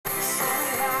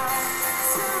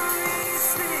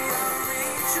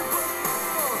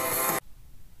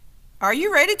Are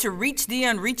you ready to reach the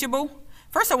unreachable?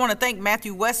 First, I want to thank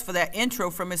Matthew West for that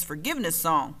intro from his Forgiveness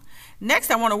song.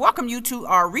 Next, I want to welcome you to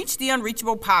our Reach the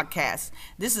Unreachable podcast.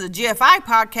 This is a GFI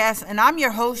podcast, and I'm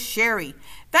your host, Sherry.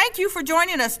 Thank you for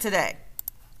joining us today.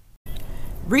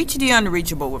 Reach the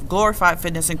Unreachable with Glorified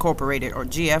Fitness Incorporated, or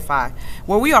GFI,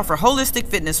 where we offer holistic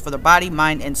fitness for the body,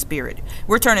 mind, and spirit.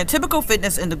 We're turning typical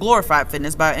fitness into glorified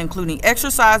fitness by including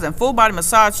exercise and full-body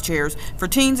massage chairs for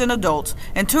teens and adults,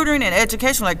 and tutoring and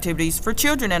educational activities for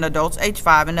children and adults age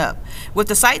 5 and up. With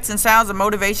the sights and sounds of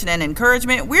motivation and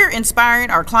encouragement, we're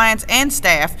inspiring our clients and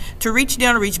staff to reach the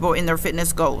unreachable in their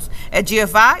fitness goals. At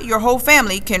GFI, your whole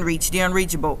family can reach the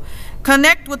unreachable.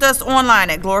 Connect with us online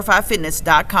at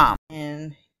glorifiedfitness.com.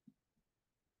 And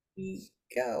we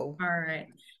go. All right.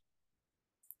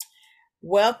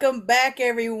 Welcome back,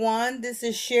 everyone. This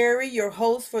is Sherry, your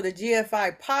host for the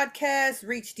GFI podcast,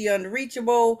 Reach the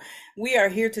Unreachable. We are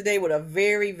here today with a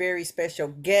very, very special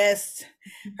guest.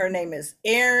 Her name is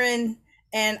Erin,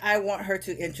 and I want her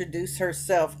to introduce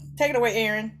herself. Take it away,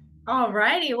 Erin. All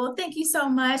righty. Well, thank you so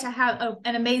much. I have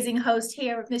an amazing host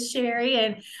here with Miss Sherry,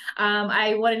 and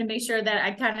I wanted to make sure that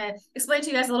I kind of explain to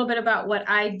you guys a little bit about what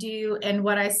I do and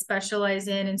what I specialize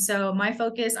in. And so my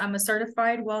focus, I'm a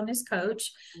certified wellness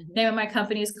coach. Name of my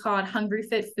company is called Hungry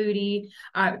Fit Foodie.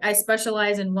 I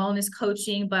specialize in wellness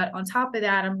coaching, but on top of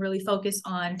that, I'm really focused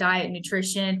on diet,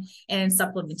 nutrition, and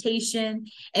supplementation.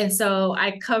 And so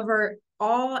I cover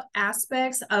all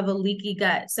aspects of a leaky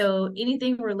gut. So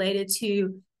anything related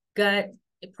to gut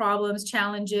problems,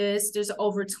 challenges. There's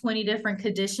over 20 different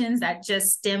conditions that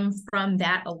just stem from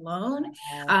that alone.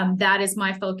 That is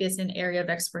my focus and area of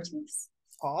expertise.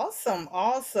 Awesome.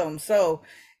 So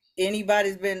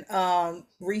anybody's been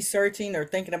researching or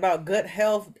thinking about gut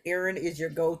health, Erin is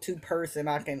your go-to person.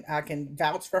 I can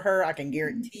vouch for her. I can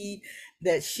guarantee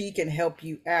that she can help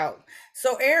you out.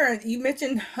 So Erin, you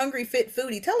mentioned Hungry Fit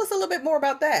Foodie. Tell us a little bit more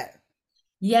about that.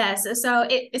 Yes. So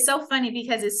it's so funny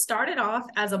because it started off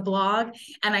as a blog,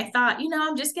 and I thought,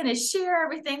 I'm just going to share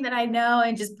everything that I know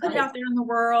and just put it out there in the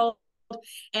world.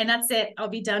 And that's it. I'll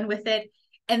be done with it.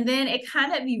 And then it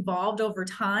kind of evolved over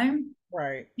time.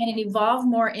 Right. And it evolved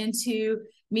more into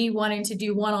me wanting to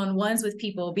do one-on-ones with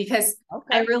people because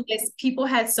I realized people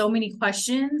had so many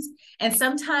questions, and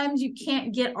sometimes you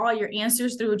can't get all your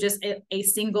answers through just a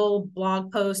single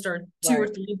blog post or two or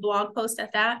three blog posts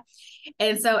at that.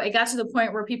 And so it got to the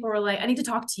point where people were like, I need to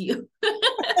talk to you.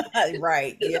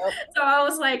 Right. Yep. So I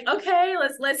was like, okay,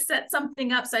 let's set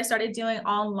something up. So I started doing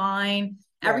online.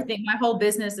 Everything, my whole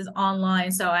business is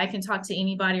online, so I can talk to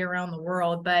anybody around the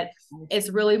world, but it's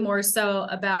really more so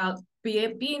about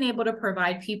being able to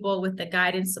provide people with the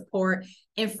guidance, support,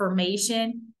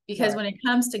 information, because when it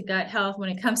comes to gut health, when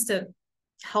it comes to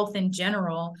health in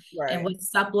general and what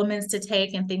supplements to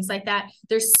take and things like that,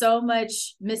 there's so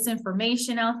much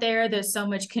misinformation out there. There's so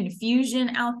much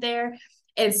confusion out there.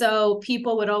 And so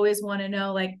people would always want to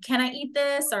know, like, can I eat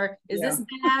this? Or is this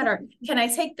bad? Or can I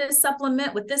take this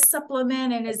supplement with this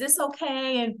supplement? And is this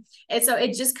okay? And so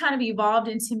it just kind of evolved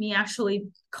into me actually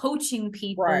coaching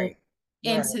people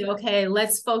into, okay,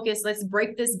 let's focus, let's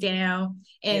break this down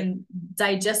in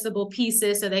digestible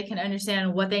pieces so they can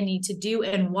understand what they need to do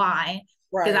and why.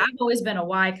 Because I've always been a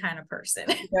why kind of person.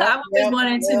 I've always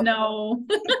wanted to know.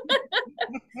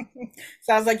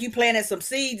 Sounds like you planted some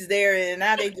seeds there, and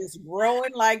now they just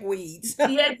growing like weeds.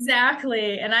 Yeah,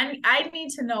 exactly. And I need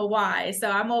to know why. So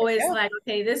I'm always like,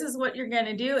 okay, this is what you're going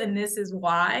to do, and this is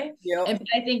why. And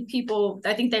I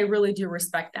think they really do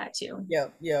respect that too.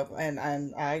 Yep. And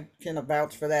I can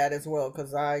vouch for that as well,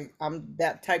 because I'm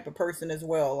that type of person as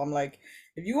well. I'm like,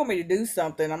 if you want me to do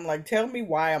something, I'm like, tell me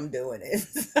why I'm doing it.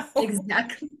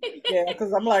 Exactly.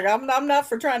 Because I'm like, I'm not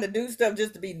for trying to do stuff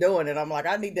just to be doing it. I'm like,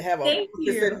 I need to have a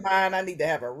purpose in mind. I need to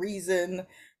have a reason.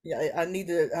 Yeah, I need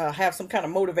to have some kind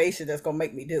of motivation that's going to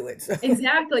make me do it. So.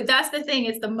 Exactly. That's the thing.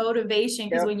 It's the motivation,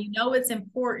 because when you know it's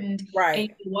important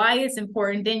and why it's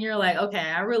important, then you're like, okay,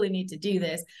 I really need to do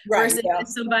this. Versus if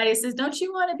somebody says, don't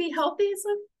you want to be healthy? It's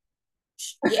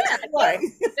like, yeah,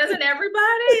 doesn't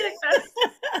everybody?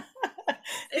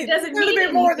 It doesn't mean a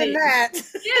bit more than that.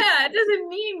 Yeah, it doesn't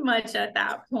mean much at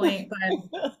that point.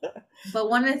 But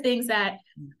one of the things that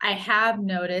I have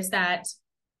noticed that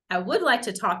I would like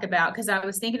to talk about, because I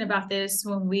was thinking about this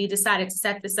when we decided to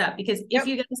set this up, because if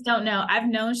you guys don't know, I've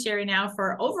known Sherry now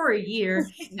for over a year,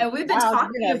 and we've been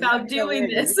talking about doing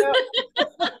this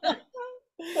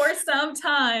for some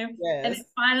time, and it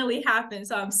finally happened.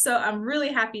 So I'm really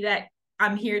happy that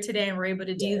I'm here today and we're able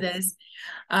to do this.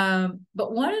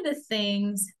 But one of the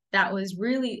things that was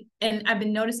really, and I've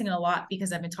been noticing a lot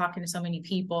because I've been talking to so many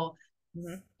people,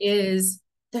 is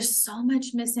there's so much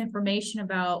misinformation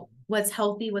about what's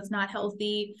healthy, what's not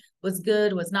healthy, what's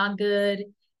good, what's not good.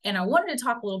 And I wanted to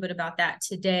talk a little bit about that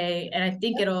today. And I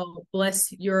think it'll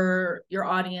bless your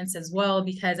audience as well,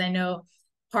 because I know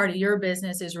part of your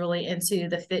business is really into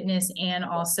the fitness and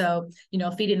also, you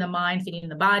know, feeding the mind, feeding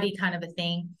the body kind of a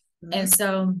thing. Mm-hmm. And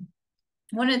so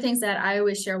one of the things that I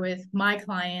always share with my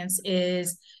clients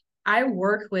is I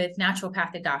work with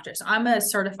naturopathic doctors. I'm a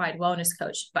certified wellness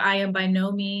coach, but I am by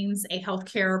no means a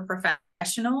healthcare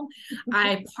professional.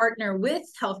 I partner with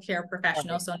healthcare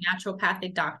professionals, so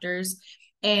naturopathic doctors,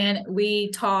 and we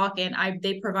talk, and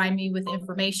they provide me with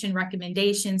information,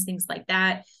 recommendations, things like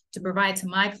that to provide to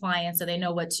my clients so they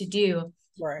know what to do.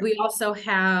 Right. We also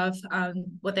have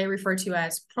what they refer to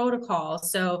as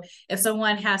protocols. So if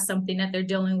someone has something that they're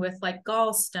dealing with, like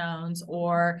gallstones,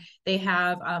 or they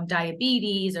have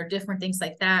diabetes or different things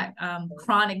like that,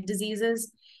 chronic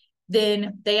diseases,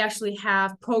 then they actually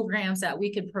have programs that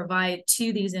we could provide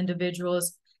to these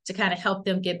individuals to kind of help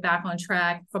them get back on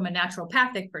track from a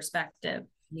naturopathic perspective.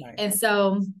 Right. And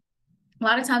so a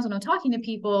lot of times when I'm talking to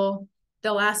people,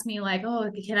 they'll ask me like,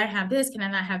 oh, can I have this? Can I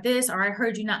not have this? Or I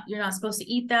heard you're not supposed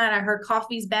to eat that. I heard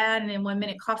coffee's bad. And then 1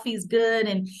 minute coffee is good.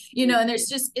 And, you know, and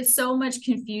it's so much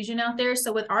confusion out there.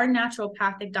 So what our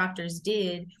naturopathic doctors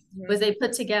did was they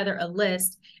put together a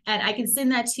list, and I can send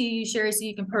that to you, Sherry, so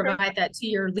you can provide that to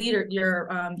your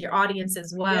your audience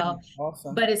as well. Yeah,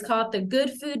 awesome. But it's called the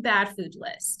Good Food, Bad Food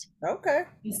list. Okay.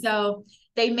 And so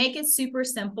they make it super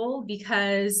simple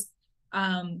because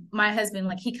my husband,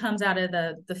 like, he comes out of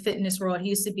the fitness world. He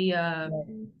used to be a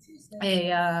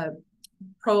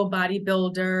pro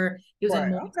bodybuilder. He was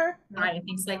in and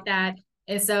things like that.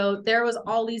 And so there was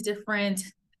all these different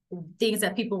things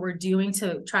that people were doing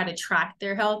to try to track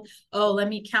their health. Oh, let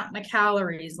me count my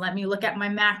calories. Let me look at my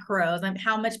macros. And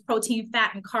how much protein,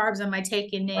 fat, and carbs am I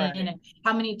taking in? Right. And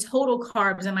how many total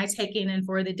carbs am I taking in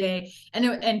for the day?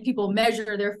 And people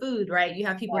measure their food, right? You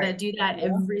have people that do that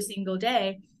every single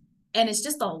day. And it's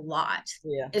just a lot.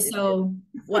 Yeah. And so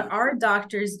what our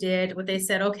doctors did, what they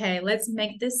said, okay, let's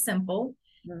make this simple.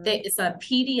 It's a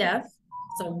PDF.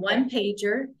 So one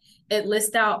pager. It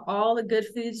lists out all the good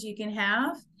foods you can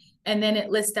have. And then it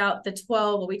lists out the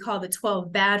 12, what we call the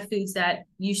 12 bad foods that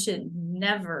you should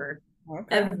never,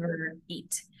 ever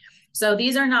eat. So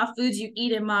these are not foods you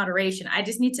eat in moderation. I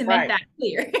just need to make that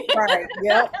clear. Right.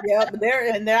 Yep.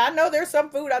 There, I know there's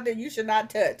some food out there you should not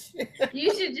touch.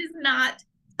 You should just not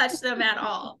touch them at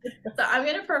all. So I'm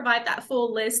going to provide that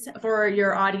full list for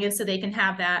your audience so they can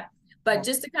have that. But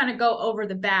just to kind of go over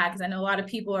the bad, because I know a lot of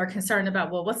people are concerned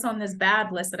about, well, what's on this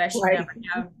bad list that I should never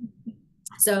have?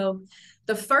 So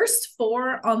the first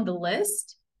 4 on the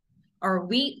list are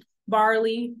wheat,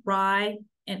 barley, rye,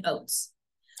 and oats.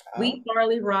 Wheat,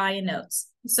 barley, rye, and oats.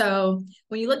 So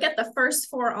when you look at the first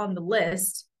 4 on the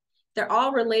list, they're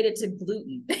all related to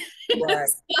gluten. Right.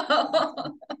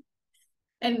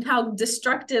 And how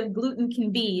destructive gluten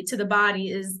can be to the body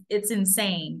it's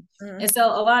insane. And so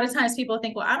a lot of times people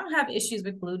think, well, I don't have issues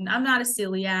with gluten. I'm not a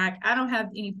celiac. I don't have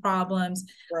any problems.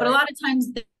 But a lot of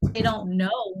times they don't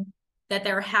know that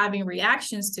they're having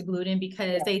reactions to gluten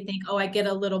because they think, oh, I get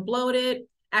a little bloated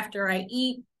after I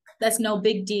eat. That's no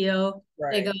big deal.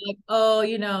 Right. They go like, oh,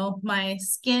 you know, my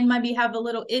skin might have a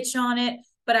little itch on it,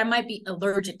 but I might be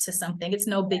allergic to something. It's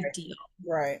no big deal.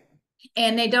 Right.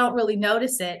 And they don't really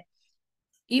notice it.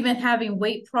 Even having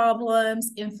weight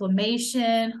problems,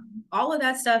 inflammation, all of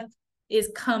that stuff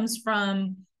comes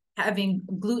from having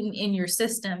gluten in your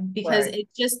system because it's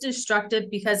just destructive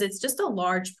because it's just a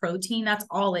large protein. That's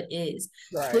all it is.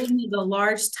 Right. Gluten is a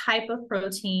large type of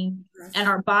protein and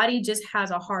our body just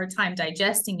has a hard time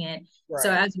digesting it. Right.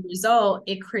 So as a result,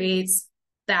 it creates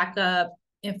backup,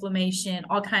 inflammation,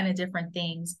 all kind of different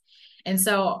things. And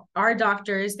so our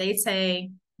doctors, they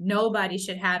say, nobody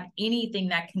should have anything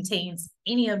that contains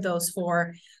any of those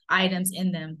 4 items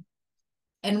in them.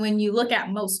 And when you look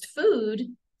at most food,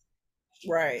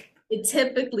 it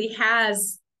typically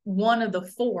has one of the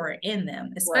 4 in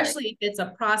them, especially if it's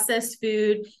a processed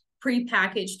food,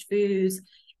 prepackaged foods,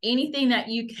 anything that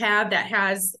you have that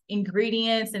has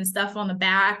ingredients and stuff on the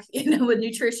back, you know, with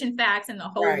nutrition facts and the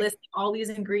whole list of all these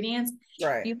ingredients.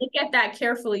 Right. You look at that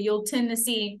carefully, you'll tend to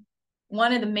see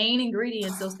one of the main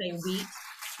ingredients, they'll say wheat.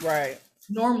 Right.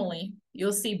 Normally,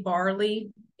 you'll see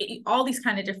barley, all these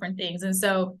kind of different things. And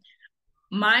so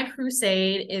my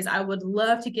crusade is I would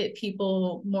love to get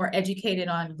people more educated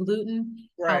on gluten,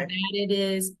 how bad it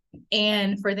is,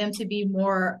 and for them to be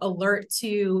more alert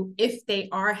to if they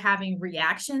are having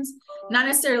reactions, not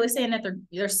necessarily saying that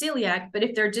they're celiac, but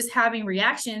if they're just having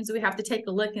reactions, we have to take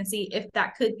a look and see if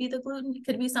that could be the gluten, it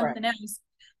could be something else.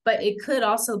 but it could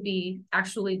also be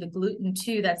actually the gluten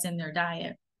too that's in their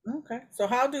diet. Okay. So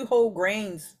how do whole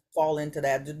grains fall into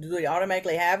that? Do they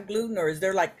automatically have gluten, or is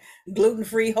there like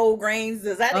gluten-free whole grains?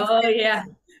 Does that Oh exist? yeah.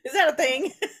 Is that a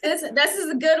thing? This is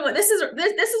a good one. This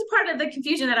is part of the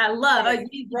confusion that I love. Right.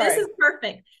 This Right. is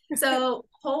perfect. So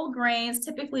whole grains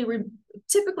typically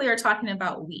are talking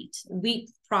about wheat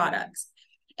products.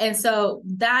 And so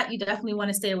that you definitely want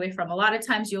to stay away from. A lot of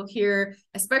times you'll hear,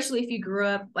 especially if you grew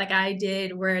up like I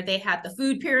did, where they had the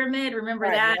food pyramid. Remember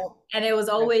Right. that? Yep. And it was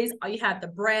Yep. always, you had the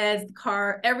breads, the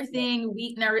Yep. everything,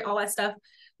 wheat and all that stuff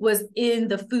was in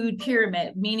the food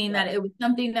pyramid, meaning that Right. it was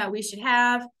something that we should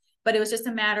have, but it was just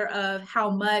a matter of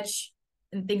how much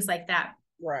and things like that.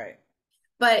 Right.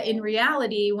 But in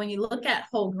reality, when you look at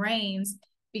whole grains,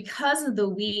 because of the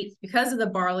wheat, because of the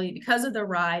barley, because of the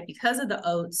rye, because of the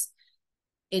oats,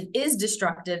 it is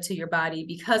destructive to your body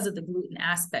because of the gluten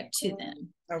aspect to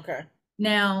them. Okay.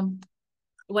 Now,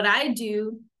 what I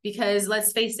do, because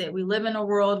let's face it, we live in a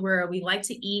world where we like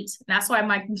to eat. That's why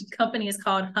my company is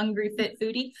called Hungry Fit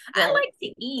Foodie. I Right. like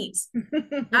to eat. I'm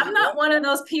Yep. not one of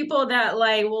those people that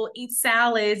like will eat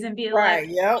salads and be like, Right.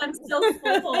 Yep. I'm so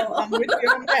full. I'm with you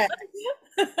on that.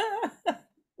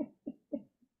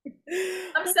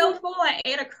 I'm so full. I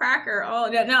ate a cracker. Oh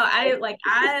no, I like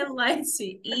to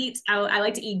eat. I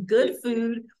like to eat good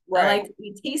food. I Right. like to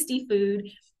eat tasty food.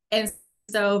 And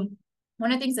so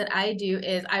one of the things that I do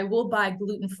is I will buy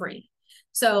gluten-free.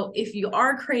 So if you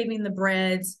are craving the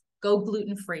breads, go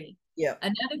gluten-free. Yep.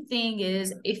 Another thing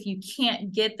is if you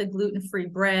can't get the gluten-free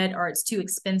bread or it's too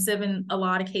expensive in a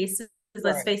lot of cases,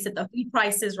 let's Right. face it, the food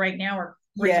prices right now are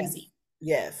Yes. crazy,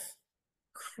 Yes.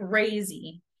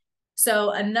 crazy.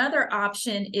 So another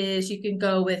option is you can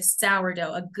go with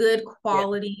sourdough. A good Yeah.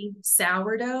 quality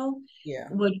sourdough Yeah.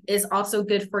 is also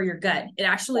good for your gut. It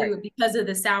actually, Right. because of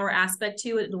the sour aspect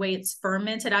to it, the way it's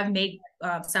fermented, I've made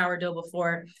sourdough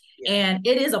before, Yeah. and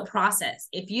it is a process.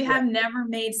 If you Yeah. have never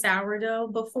made sourdough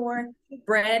before,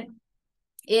 bread,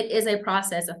 it is a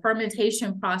process. A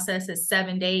fermentation process is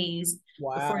 7 days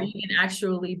before Wow. you can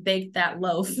actually bake that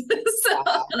loaf. So,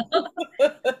 Wow.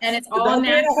 and it's So all don't be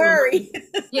in a natural. hurry.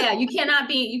 Yeah, you cannot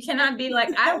be like,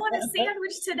 I want a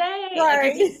sandwich today. Like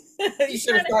Right. You you're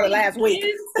should have trying to started feed last week.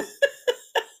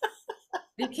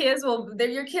 your kids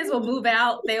will move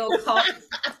out. They will call,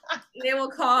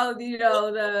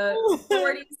 the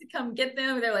authorities to come get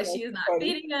them. They're like, she That's is not funny.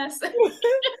 feeding us.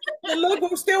 And look,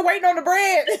 we're still waiting on the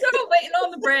bread. Still waiting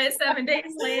on the bread 7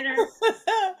 days later.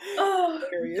 Oh,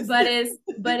 Hilarious.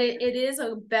 it is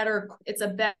it's a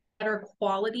better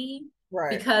quality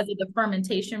Right. because of the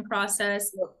fermentation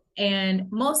process. Yep.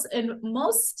 And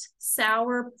most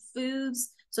sour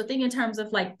foods, so think in terms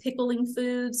of like pickling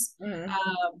foods, Mhm.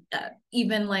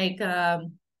 even like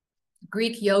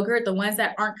Greek yogurt, the ones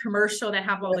that aren't commercial that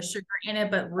have all Yep. the sugar in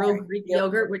it, but real Right. Greek Yep.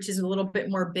 yogurt, which is a little bit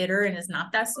more bitter and is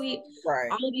not that sweet. Right.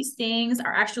 All of these things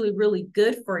are actually really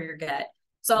good for your gut.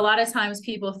 So a lot of times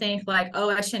people think like, oh,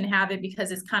 I shouldn't have it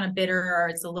because it's kind of bitter or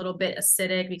it's a little bit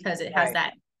acidic because it has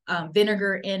Right. that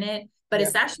vinegar in it, but Yep.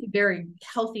 it's actually very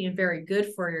healthy and very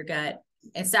good for your gut.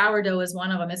 And sourdough is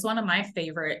one of them. It's one of my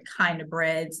favorite kind of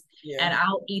breads. Yeah. And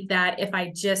I'll eat that if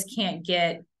I just can't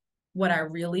get what I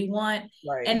really want.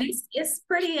 Right. And it's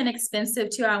pretty inexpensive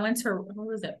too. I went to, what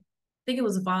was it? I think it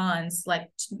was Vaughn's like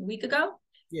a week ago.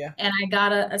 Yeah. And I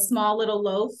got a small little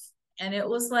loaf and it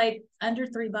was like under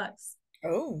 $3.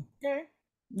 Oh, okay.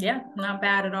 Yeah, not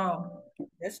bad at all.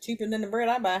 That's cheaper than the bread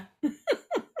I buy.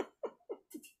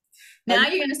 Now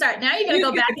you're gonna You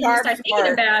go get back the and you're gonna carbs start thinking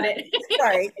first. about it.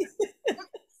 Right.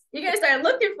 You're gonna start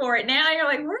looking for it now. You're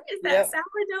like, where is that Yep.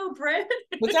 sourdough bread?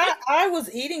 Which I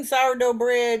was eating sourdough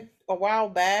bread a while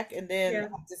back, and then Yeah.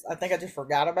 I think I just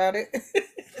forgot about it.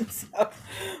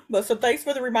 So thanks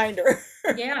for the reminder.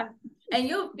 Yeah. And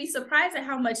you'll be surprised at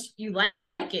how much you like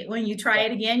it. When you try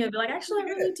it again, you'll be like, actually, I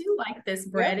really do like this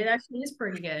bread. Yep. It actually is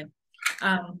pretty good.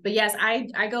 But yes,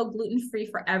 I go gluten-free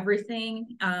for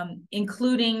everything,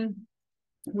 including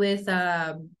with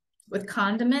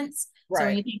condiments. So when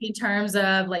Right. you think in terms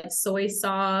of like soy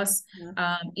sauce,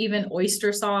 even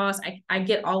oyster sauce, I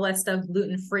get all that stuff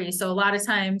gluten-free. So a lot of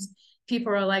times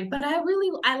people are like, but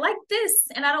I like this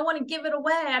and I don't want to give it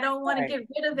away. I don't want to Right. get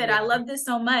rid of it. Yeah. I love this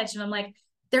so much. And I'm like,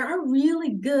 there are really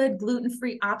good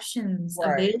gluten-free options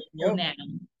Right. available Yep. now.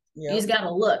 You Yep. just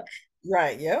gotta look.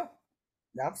 Right. Yep.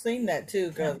 I've seen that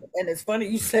too, Yeah. and it's funny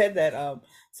you said that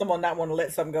someone not want to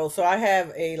let something go. So I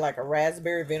have a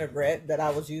raspberry vinaigrette that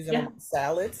I was using on Yeah. my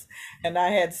salads, and I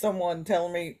had someone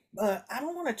telling me, I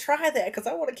don't want to try that because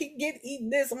I want to eating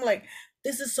this. I'm like,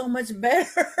 this is so much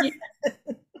better. Yeah.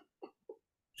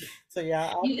 So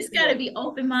yeah, You just got to be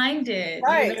open-minded, you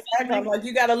right, know? exactly. I'm Like, like,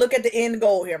 you got to look at the end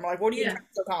goal here. I'm like, what are you yeah, trying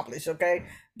to accomplish? Okay,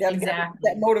 you got to get that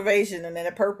exactly. motivation and then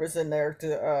a purpose in there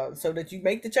to so that you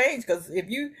make the change. Because if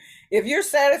you're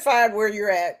satisfied where you're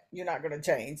at, you're not going to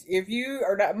change. If you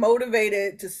are not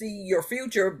motivated to see your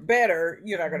future better,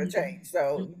 you're not going to Mhm. change.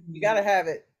 So you got Mhm. to have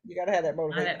it. You got to have that Not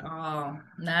motivation. at all.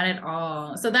 Not at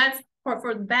all. So that's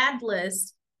for the bad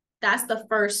list. That's the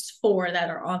first four that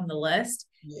are on the list.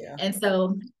 Yeah. And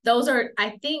so those are,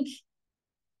 I think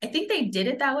they did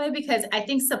it that way because I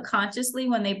think subconsciously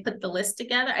when they put the list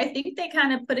together, I think they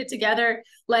kind of put it together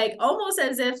like almost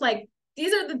as if like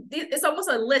it's almost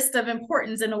a list of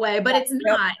importance in a way, but it's Yep.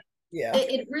 not. Yeah.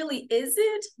 It really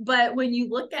isn't. But when you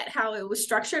look at how it was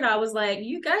structured, I was like,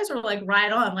 you guys are like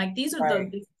right on. Like these are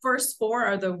Right. the first four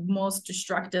are the most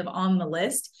destructive on the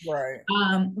list. Right.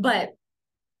 But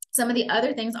some of the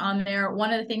other things on there,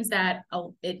 one of the things that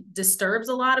it disturbs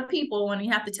a lot of people when you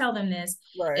have to tell them this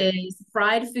Right. is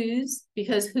fried foods,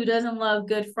 because who doesn't love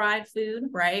good fried food,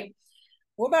 right?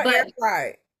 What about air But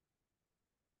fried?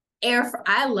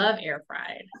 I love air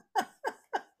fried.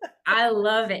 I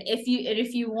love it.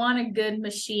 If you want a good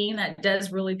machine that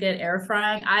does really good air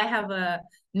frying, I have a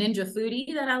Ninja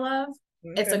Foodie that I love.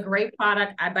 It's Okay. a great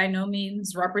product. I by no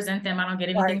means represent them. I don't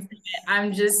get Right. anything from it.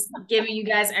 I'm just giving you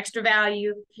guys extra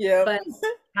value. Yep. But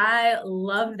I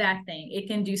love that thing. It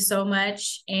can do so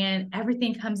much and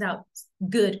everything comes out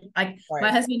good. Like my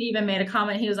Right. husband even made a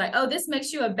comment. He was like, "Oh, this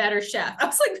makes you a better chef." I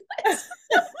was like, "What?"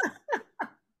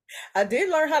 I did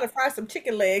learn how to fry some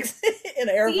chicken legs in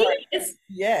the air See, fryer. it's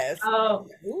Yes. oh,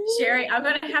 Ooh. Sherry, I'm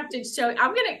gonna have to show.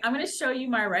 I'm gonna show you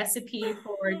my recipe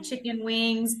for chicken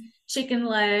wings, chicken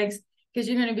legs, because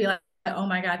you're gonna be like, oh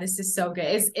my god, this is so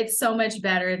good. It's so much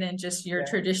better than just your Yeah.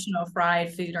 traditional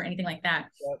fried food or anything like that.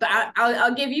 Yep. But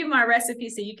I'll give you my recipe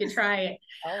so you can try it.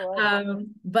 All right.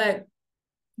 But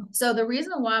so the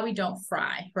reason why we don't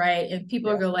fry, right? And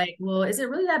people Yeah. go like, well, is it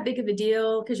really that big of a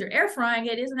deal? Because you're air frying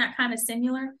it, isn't that kind of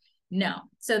similar? No.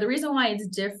 So the reason why it's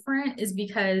different is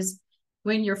because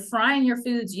when you're frying your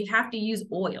foods, you have to use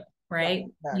oil, Right. right?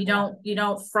 Exactly. You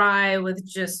don't fry with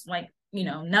just like, you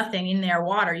know, nothing in there,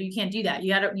 water. You can't do that.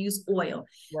 You got to use oil.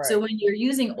 So Right. when you're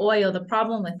using oil, the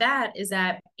problem with that is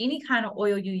that any kind of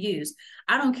oil you use,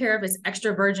 I don't care if it's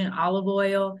extra virgin olive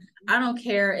oil, I don't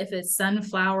care if it's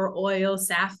sunflower oil, Right.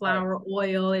 safflower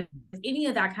oil, if any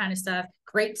of that kind of stuff,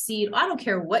 grapeseed. I don't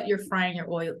care what you're frying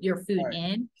your food Right.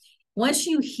 in. Once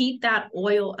you heat that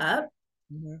oil up,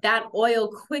 Hmm. that oil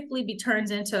quickly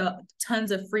turns into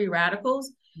tons of free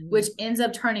radicals, Hmm. which ends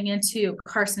up turning into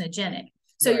carcinogenic.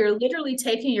 So Right. you're literally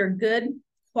taking your good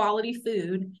quality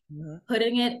food, Hmm.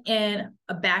 putting it in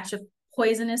a batch of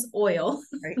poisonous oil,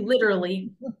 Right.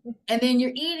 literally, and then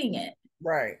you're eating it.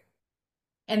 Right.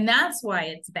 And that's why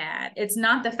it's bad. It's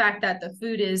not the fact that the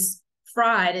food is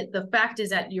fried. The fact is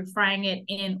that you're frying it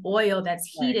in oil that's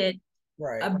Right. heated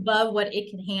Right. above what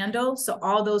it can handle. So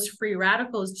all those free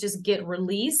radicals just get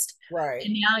released. Right.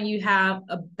 And now you have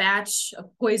a batch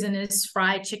of poisonous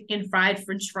fried chicken, fried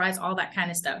French fries, all that kind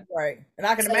of stuff. Right. And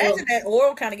I can So, imagine that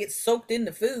oil kind of gets soaked in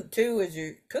the food too as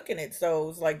you're cooking it. So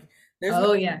it's like there's no, oh,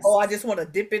 oh, yes. I just want to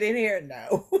dip it in here.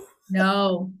 No.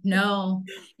 No, no.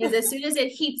 Because as soon as it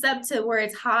heats up to where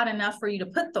it's hot enough for you to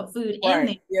put the food in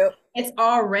Right. there, Yep. it's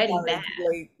already Already bad. too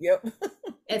late. Yep.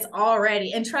 It's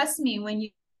already, and trust me, when you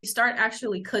start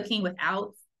actually cooking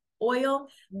without oil,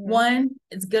 Hmm. one,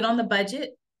 it's good on the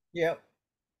budget. Yep.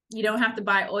 You don't have to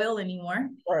buy oil anymore.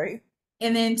 Right.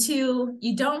 And then two,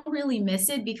 you don't really miss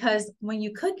it because when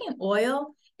you cook in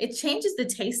oil, it changes the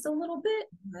taste a little bit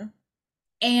Hmm.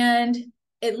 and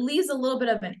it leaves a little bit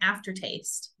of an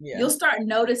aftertaste. Yeah. You'll start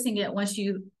noticing it once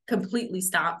you completely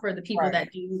stop for the people Right.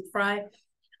 that do fry.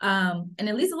 And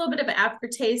it leaves a little bit of an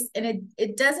aftertaste and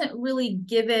it doesn't really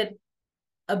give it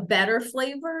a better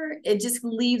flavor. It just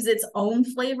leaves its own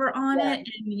flavor on it. Right.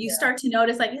 And you Yeah. start to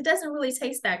notice like it doesn't really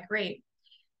taste that great.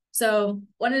 So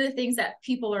one of the things that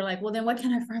people are like, well, then what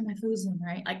can I fry my foods in,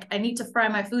 right? Like I need to fry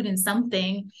my food in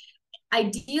something.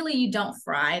 Ideally, you don't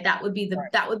fry. Right. That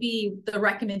would be the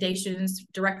recommendations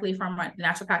directly from my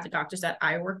naturopathic doctors that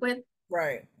I work with.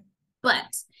 Right.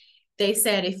 But they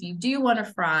said if you do want to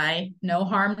fry, no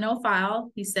harm, no foul.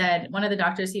 He said one of the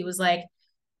doctors, he was like,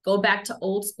 go back to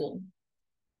old school,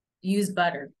 use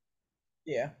butter.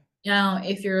 Yeah. Now,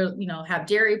 if you're, you know, have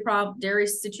dairy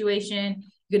situation,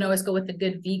 you can always go with the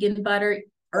good vegan butter,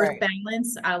 Earth Right.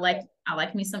 Balance. I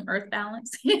like me some Earth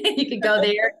Balance. You could go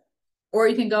there, or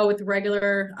you can go with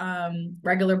regular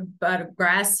butter,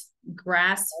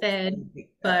 grass fed Uh,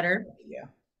 butter. yeah.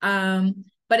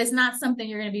 But it's not something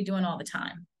you're going to be doing all the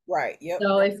time. Right. Yep.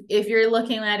 So if you're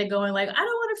looking at it going like, I don't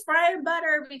want want to fry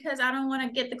butter because I don't want to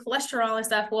get the cholesterol and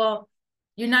stuff. Well,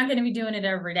 you're not going to be doing it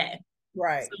every day.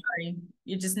 Right. Sorry,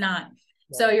 you're just not. Right.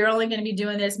 So you're only going to be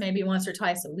doing this maybe once or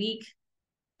twice a week,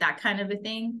 that kind of a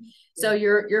thing. Yeah. So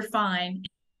you're fine.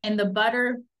 And the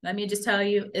butter, let me just tell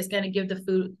you, is going to give the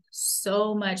food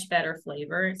so much better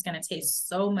flavor. It's going to taste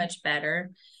so much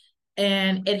better.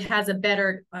 And it has a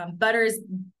better, butter is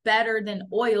better than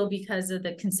oil because of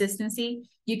the consistency.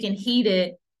 You can heat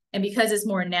it, and because it's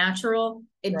more natural,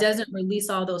 it doesn't release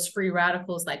all those free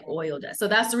radicals like oil does. So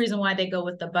that's the reason why they go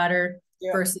with the butter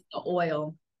versus the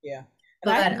oil. Yeah.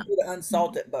 And I do the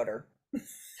unsalted butter.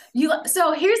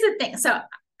 So here's the thing. So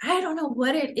I don't know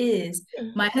what it is.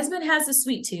 My husband has a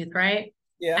sweet tooth, right?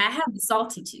 Yeah. I have a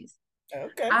salty tooth.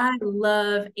 Okay. I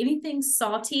love anything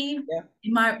salty.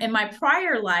 Yeah. In my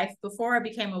prior life, before I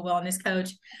became a wellness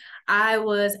coach, I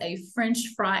was a French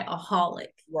fry-aholic.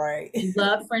 Right. I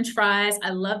love French fries. I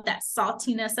love that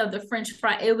saltiness of the French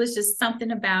fry. It was just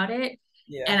something about it.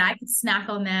 Yeah. And I could snack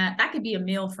on that. That could be a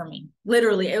meal for me.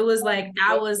 Literally. It was like,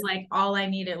 that was like all I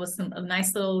needed was a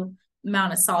nice little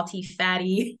amount of salty,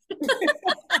 fatty.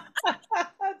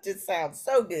 Just sounds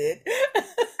so good.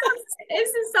 This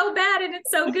is so bad and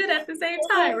it's so good at the same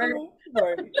time, right?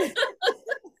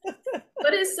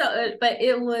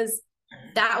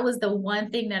 That was the one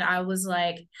thing that I was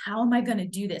like, how am I going to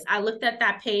do this? I looked at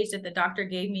that page that the doctor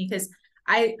gave me because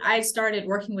I started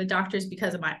working with doctors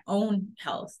because of my own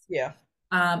health. Yeah.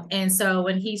 And so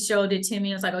when he showed it to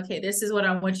me, I was like, okay, this is what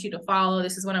I want you to follow.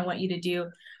 This is what I want you to do.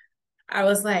 I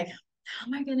was like, how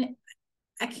am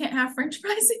I can't have French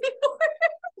fries anymore.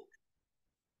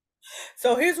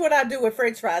 So here's what I do with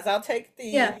French fries. I'll take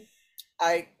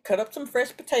I cut up some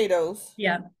fresh potatoes.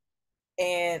 Yeah.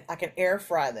 And I can air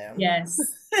fry them. Yes.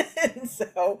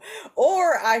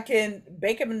 Or I can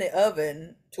bake them in the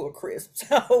oven to a crisp.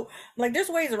 So I'm like, there's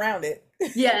ways around it.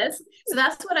 Yes. So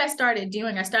that's what I started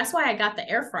doing. That's why I got the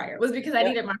air fryer, was because I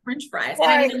needed my French fries.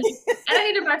 Right. And I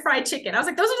needed my fried chicken. I was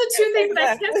like, those are the two things that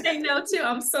I can't say no to.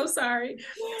 I'm so sorry.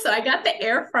 So I got the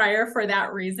air fryer for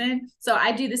that reason. So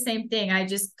I do the same thing. I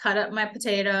just cut up my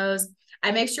potatoes.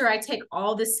 I make sure I take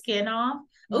all the skin off.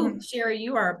 Oh, Sherry,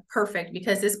 you are perfect,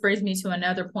 because this brings me to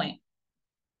another point.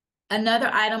 Another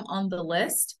item on the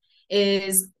list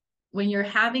is when you're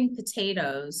having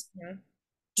potatoes,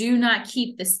 do not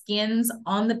keep the skins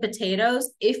on the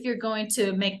potatoes if you're going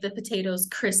to make the potatoes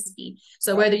crispy.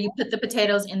 So whether you put the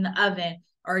potatoes in the oven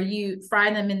or you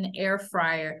fry them in the air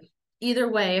fryer,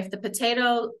 either way, if the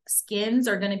potato skins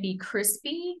are going to be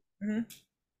crispy,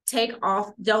 take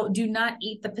off, do not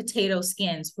eat the potato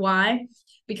skins. Why?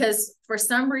 Because for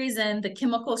some reason, the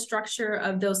chemical structure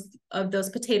of those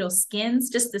potato skins,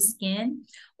 just the skin,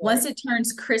 once it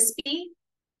turns crispy,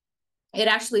 it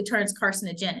actually turns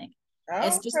carcinogenic.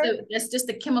 Oh, it's just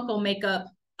the chemical makeup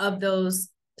of those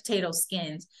potato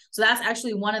skins. So that's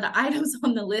actually one of the items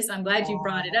on the list. I'm glad you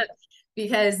brought it up,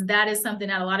 because that is something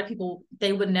that a lot of people,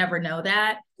 they would never know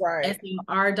that. Right. And so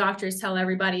our doctors tell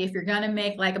everybody, if you're going to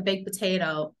make like a baked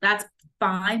potato, that's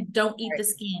fine. Don't eat the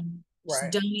skin.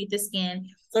 Just don't eat the skin.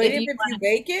 So even if you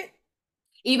bake it?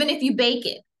 Even if you bake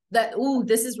it,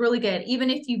 this is really good. Even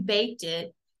if you baked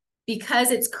it,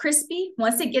 because it's crispy,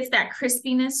 once it gets that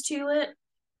crispiness to it,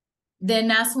 then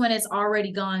that's when it's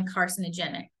already gone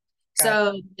carcinogenic.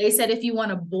 So they said if you want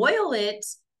to boil it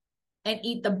and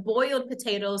eat the boiled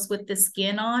potatoes with the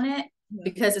skin on it,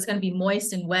 because it's going to be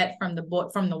moist and wet from the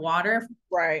water,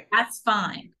 right? That's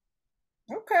fine.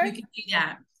 Okay, you can do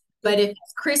that. But if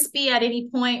it's crispy at any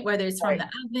point, whether it's from the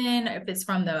oven, if it's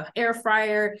from the air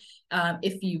fryer,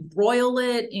 if you broil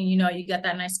it and you got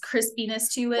that nice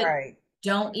crispiness to it,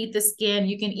 don't eat the skin.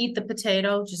 You can eat the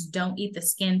potato, just don't eat the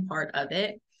skin part of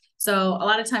it. So a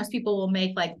lot of times people will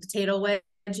make like potato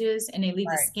wedges and they leave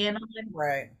the skin on.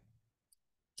 Right.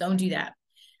 Don't do that.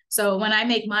 So when I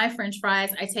make my French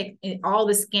fries, I take all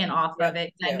the skin off of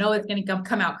it. I know it's going to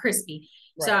come out crispy.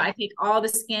 So I take all the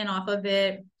skin off of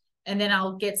it, and then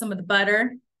I'll get some of the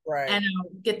butter. Right. And I'll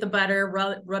get the butter,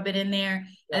 rub it in there,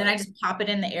 and then I just pop it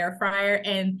in the air fryer.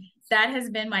 And that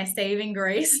has been my saving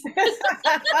grace.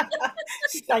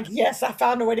 She's like, yes, I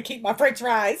found a way to keep my French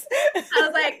fries. I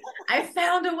was like, I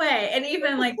found a way. And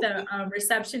even like the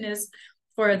receptionist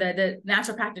for the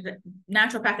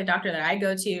naturopathic doctor that I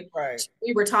go to,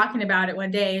 we were talking about it one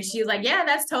day, and she was like, yeah,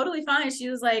 that's totally fine. She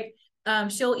was like,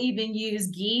 she'll even use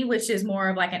ghee, which is more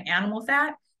of like an animal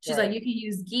fat. She's like, you can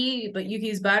use ghee, but you can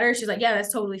use butter. She's like, yeah,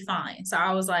 that's totally fine. So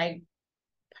I was like,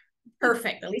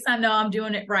 perfect. At least I know I'm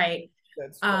doing it right.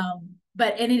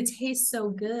 And it tastes so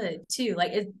good too.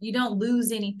 Like you don't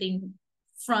lose anything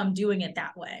from doing it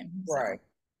that way. Right.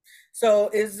 So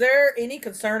is there any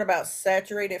concern about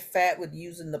saturated fat with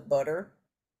using the butter?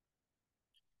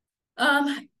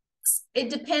 It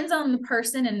depends on the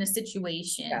person and the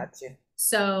situation. Gotcha.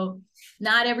 So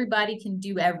not everybody can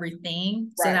do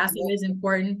everything. So Right. that's always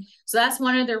important. So that's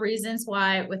one of the reasons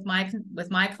why with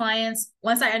my clients,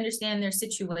 once I understand their Yep.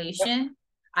 situation,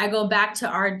 I go back to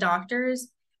our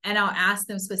doctors and I'll ask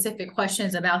them specific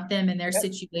questions about them and their Yep.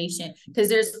 situation, because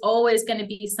there's always going to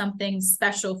be something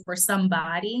special for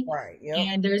somebody. Right. Yep.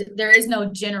 And there is no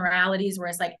generalities where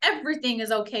it's like everything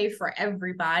is okay for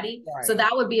everybody. So Right.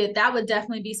 that would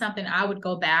definitely be something I would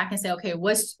go back and say, okay,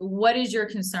 what is your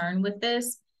concern with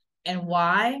this and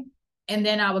why? And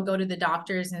then I would go to the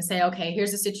doctors and say, okay,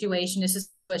 here's the situation. This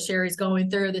is what Sherry's going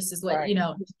through. This is what, Right.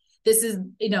 this is,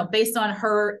 based on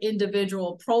her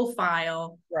individual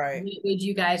profile, Right. what would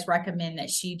you guys recommend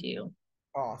that she do?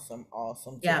 Awesome.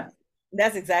 Awesome. See, Yeah.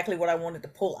 that's exactly what I wanted to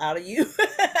pull out of you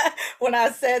when I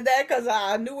said that, because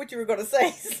I knew what you were going to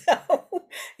say. So,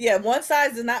 yeah, one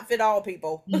size does not fit all,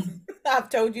 people. Mhm. I've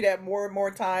told you that more and more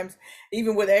times,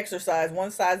 even with exercise. One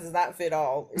size does not fit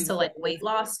all. So like weight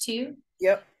loss too,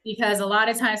 Yep. because a lot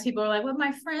of times people are like, well,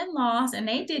 my friend lost and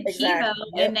they did keto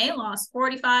Exactly. and Yep. they lost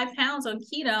 45 pounds on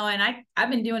keto. And I've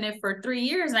been doing it for 3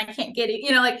 years and I can't get it,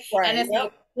 and Right. it's like,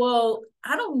 Yep. well,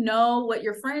 I don't know what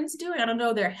your friend's doing. I don't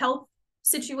know their health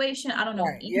situation. I don't know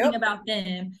Right. anything Yep. about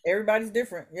them. Everybody's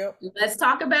different. Yep. Let's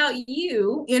talk about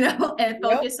you, and Yep.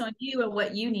 focus on you and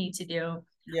what you need to do.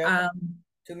 Yep. Um,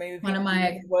 Too many one of people do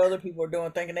my, what other people are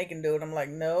doing, thinking they can do it. I'm like,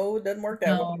 no, it doesn't work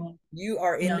that way. no, You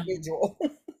are no. individual.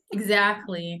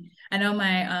 Exactly. I know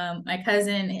my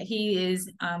cousin, he is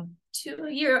 2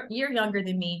 year younger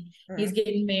than me. He's Mhm.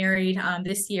 getting married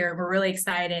this year. We're really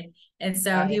excited. And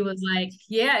so he Right. was like,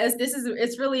 yeah,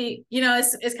 it's really,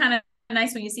 it's kind of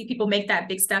nice when you see people make that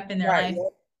big step in their Right. life.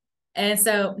 Yep. And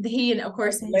so he, and of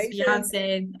course his Congratulations.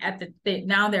 fiance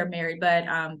now they're married, but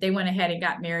they went ahead and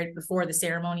got married before the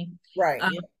ceremony. Right.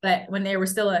 Yep. But when they were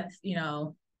still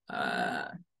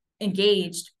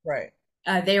engaged, Right.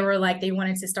 they were like, they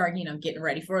wanted to start, getting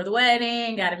ready for the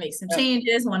wedding, got to make some Yep.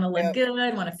 changes, want to look Yep.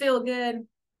 good, want to feel good.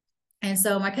 And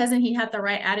so my cousin, he had the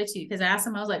right attitude, because I asked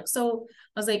him, I was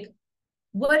like,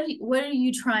 what are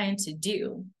you trying to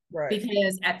do? Right.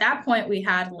 Because at that point we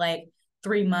had like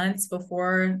 3 months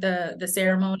before the Yep.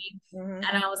 ceremony. Hmm.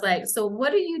 And I was like, so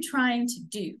what are you trying to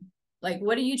do? Like,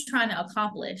 what are you trying to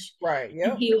accomplish? Right. And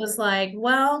Yep. he was like,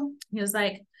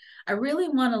 I really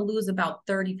want to lose about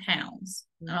 30 pounds.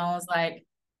 And Mhm. I was like,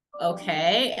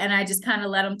 okay. And I just kind of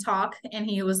let him talk. And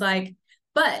he was like,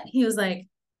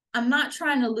 I'm not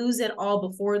trying to lose it all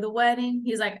before the wedding.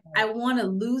 He's like, I want to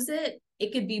lose it.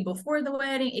 It could be before the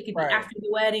wedding, it could be Right. after the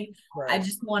wedding. I Right.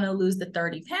 just want to lose the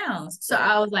 30 pounds. So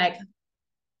Right. I was like,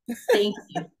 thank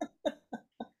you,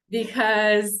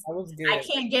 because That was I good.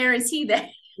 can't guarantee that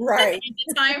in Right.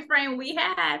 the time frame we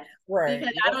had, Right.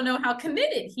 because I Yep. don't know how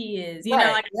committed he is.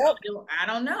 Right. Like Yep. I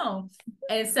don't know.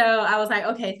 And so I was like,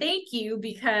 okay, thank you,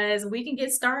 because we can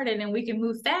get started and we can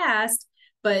move fast,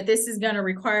 but this is going to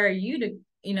require you to,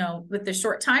 with the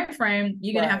short time frame,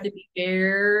 you're going to have Right. to be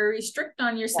very strict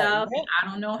on Right. yourself. And Yep. I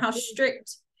don't know how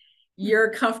strict you're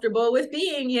comfortable with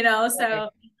being, Right. so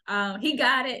he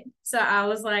got it. So I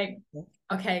was like,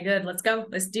 okay, good, let's go,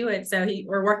 let's do it. So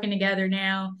we're working together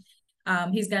now.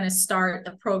 He's going to start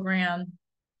the program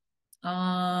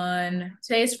on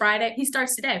today's Friday. He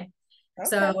starts today. Okay.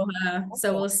 So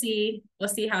Awesome. we'll see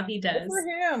how he Good for does.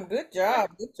 him. Good job.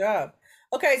 Good job.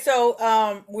 Okay, so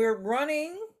we're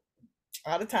running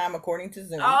out of time according to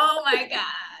Zoom. Oh my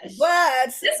gosh. But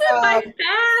This went by um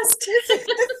fast. this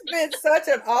has been such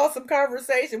an awesome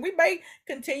conversation. We may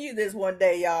continue this one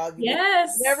day, y'all. You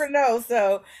never Yes. know.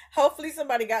 So hopefully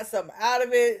somebody got something out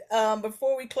of it.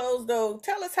 Before we close though,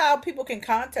 tell us how people can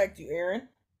contact you, Erin.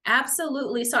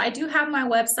 Absolutely. So I do have my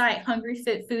website, Hungry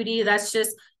Fit Foodie. That's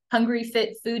just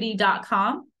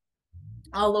hungryfitfoodie.com,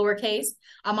 all lowercase.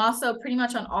 I'm also pretty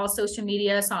much on all social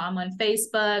media. So I'm on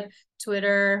Facebook,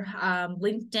 Twitter,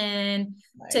 LinkedIn,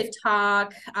 Nice.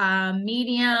 TikTok,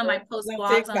 Medium. I post On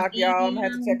blogs on TikTok, y'all. I'm gonna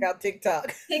have to check Medium. out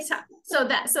TikTok. TikTok. So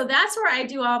that's where I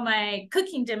do all my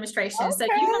cooking demonstrations. So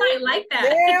you Okay. might like that.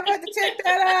 Yeah, I'm gonna have to check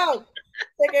that out.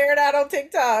 Check Erin out on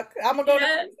TikTok.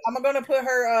 Yes. I'm gonna put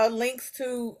her links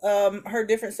to her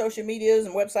different social medias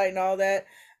and website and all that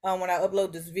when I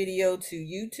upload this video to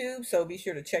YouTube. So be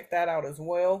sure to check that out as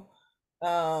well.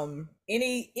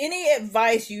 Any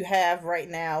advice you have right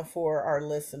now for our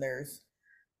listeners,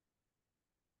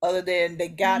 other than they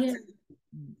got Yeah.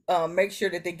 to make sure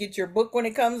that they get your book when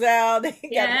it comes out. They got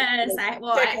to Yes. check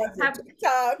out your Have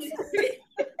TikToks.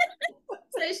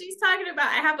 so she's talking about,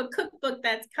 I have a cookbook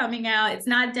that's coming out. It's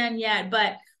not done yet,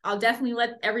 but I'll definitely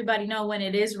let everybody know when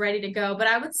it is ready to go. But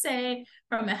I would say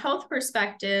from a health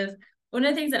perspective, One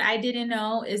of the things that I didn't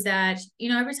know is that,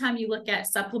 every time you look at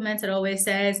supplements, it always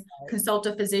says consult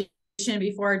a physician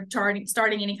before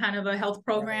starting any kind of a health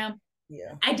program.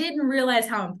 Yeah. I didn't realize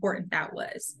how important that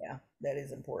was. Yeah, that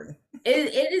is important.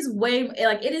 It is way,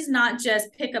 like, it is not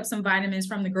just pick up some vitamins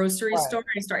from the grocery store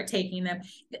and start taking them.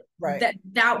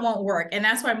 That won't work. And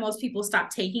that's why most people stop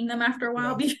taking them after a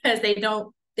while, because they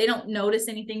don't notice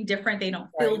anything different. They don't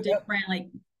feel different. Like,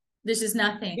 this is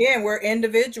nothing. Yeah, and we're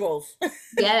individuals.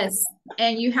 Yes.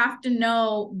 And you have to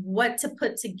know what to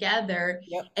put together.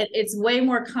 It's way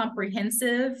more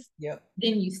comprehensive than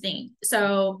you think.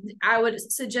 So I would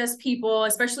suggest people,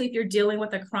 especially if you're dealing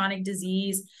with a chronic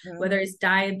disease, whether it's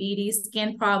diabetes,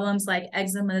 skin problems like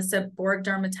eczema, seborrheic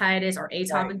dermatitis, or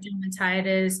atopic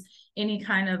dermatitis, any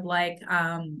kind of like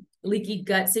leaky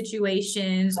gut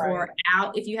situations, or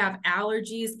if you have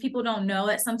allergies, people don't know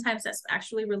that sometimes that's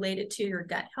actually related to your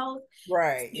gut health.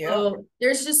 So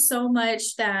there's just so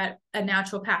much that a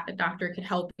naturopathic doctor could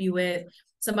help you with.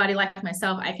 Somebody like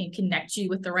myself, I can connect you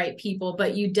with the right people,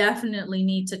 but you definitely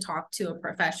need to talk to a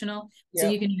professional so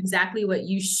you can know exactly what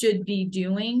you should be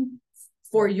doing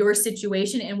for your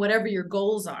situation and whatever your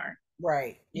goals are.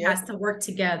 It has to work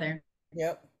together.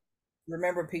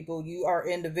 Remember, people, you are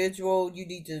individual. You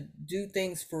need to do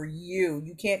things for you.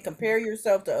 You can't compare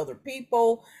yourself to other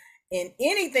people in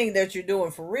anything that you're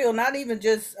doing, for real. Not even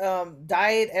just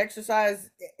diet, exercise,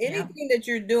 anything that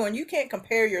you're doing. You can't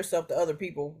compare yourself to other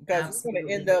people, because you're going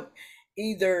to end up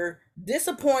either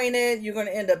disappointed. You're going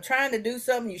to end up trying to do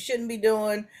something you shouldn't be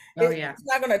doing. It's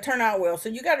not going to turn out well. So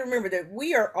you got to remember that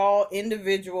we are all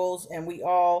individuals, and we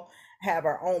all have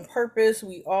our own purpose.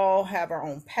 We all have our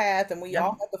own path, and we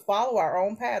all have to follow our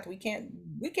own path. We can't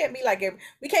be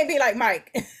like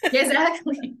Mike.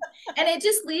 Exactly. And it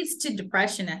just leads to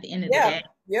depression at the end of the day.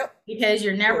 Because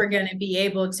you're never going to be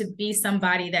able to be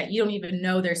somebody that you don't even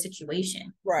know their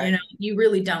situation. You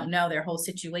really don't know their whole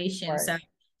situation. So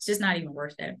it's just not even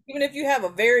worth it. Even if you have a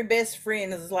very best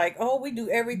friend that's like, oh, we do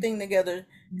everything together,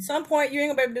 at some point you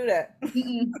ain't gonna be able to do that.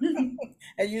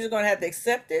 And you're just gonna have to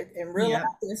accept it and realize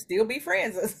and still be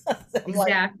friends.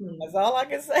 Exactly. Like, that's all I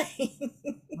can say.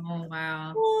 Oh,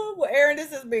 wow. Well, Erin, this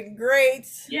has been great.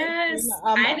 Yes.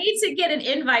 I need to get an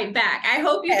invite back. I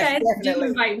hope you guys do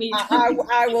invite me.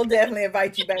 I will definitely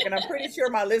invite you back. And I'm pretty sure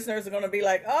my listeners are going to be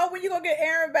like, oh, when you going to get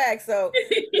Erin back? So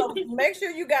make sure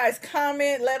you guys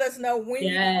comment. Let us know when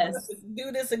you want us to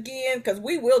do this again, because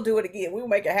we will do it again. We will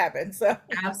make it happen. So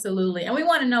absolutely. And we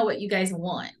want to know what you guys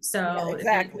want. So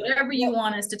whatever you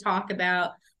want us to talk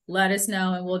about, let us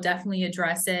know, and we'll definitely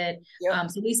address it. So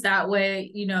at least that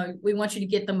way, we want you to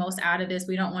get the most out of this.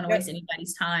 We don't want to waste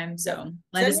anybody's time. So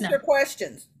let us know. Send your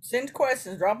questions. Send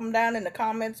questions. Drop them down in the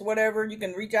comments, whatever. You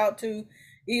can reach out to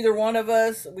either one of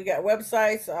us. We got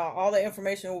websites. All the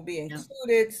information will be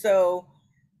included. So,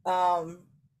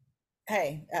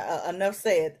 hey, enough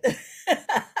said.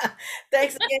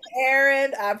 Thanks again,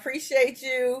 Erin. I appreciate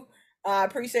you. I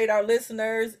appreciate our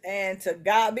listeners, and to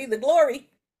God be the glory.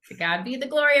 To God be the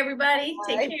glory, everybody.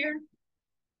 Take care.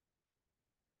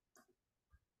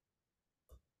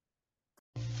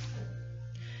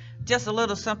 Just a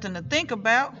little something to think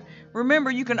about.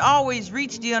 Remember, you can always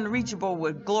reach the unreachable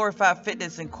with Glorified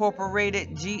Fitness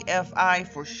Incorporated, GFI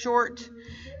for short.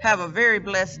 Have a very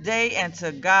blessed day, and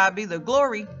to God be the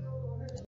glory.